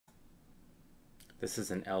This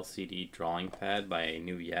is an LCD drawing pad by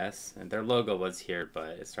NEWYES, and their logo was here, but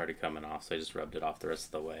it started coming off, so I just rubbed it off the rest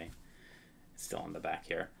of the way. It's still on the back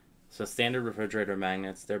here. So standard refrigerator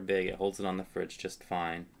magnets, they're big, it holds it on the fridge just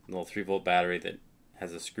fine. A little 3-volt battery that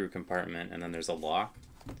has a screw compartment, and then there's a lock.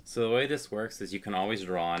 So the way this works is you can always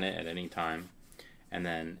draw on it at any time, and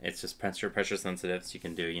then it's just pressure sensitive, so you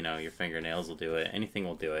can do, your fingernails will do it, anything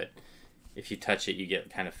will do it. If you touch it, you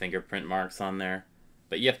get kind of fingerprint marks on there,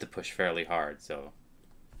 but you have to push fairly hard, so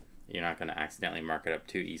you're not going to accidentally mark it up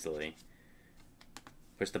too easily.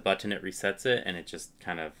 Push the button, it resets it, and it just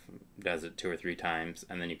kind of does it 2 or 3 times,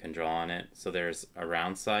 and then you can draw on it. So there's a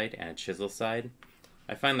round side and a chisel side.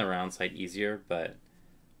 I find the round side easier, but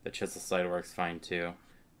the chisel side works fine too.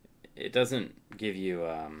 It doesn't give you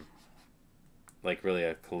like really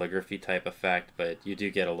a calligraphy type effect, but you do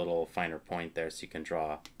get a little finer point there, so you can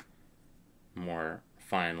draw more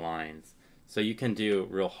fine lines. So you can do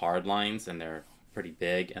real hard lines, and they're pretty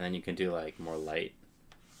big, and then you can do like more light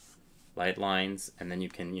lines, and then you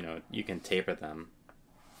can taper them.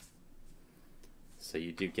 So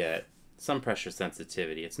you do get some pressure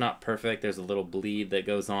sensitivity. It's not perfect. There's a little bleed that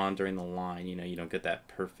goes on during the line. You don't get that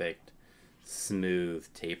perfect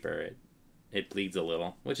smooth taper. It bleeds a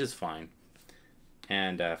little, which is fine.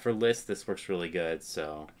 And for lists, this works really good.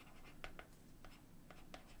 So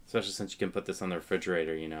especially since you can put this on the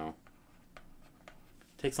refrigerator, It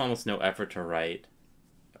takes almost no effort to write.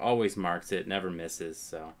 It always marks it, never misses,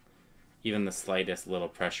 so even the slightest little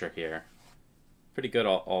pressure here. Pretty good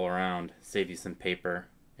all around. Save you some paper,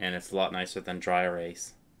 and it's a lot nicer than dry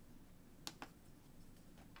erase.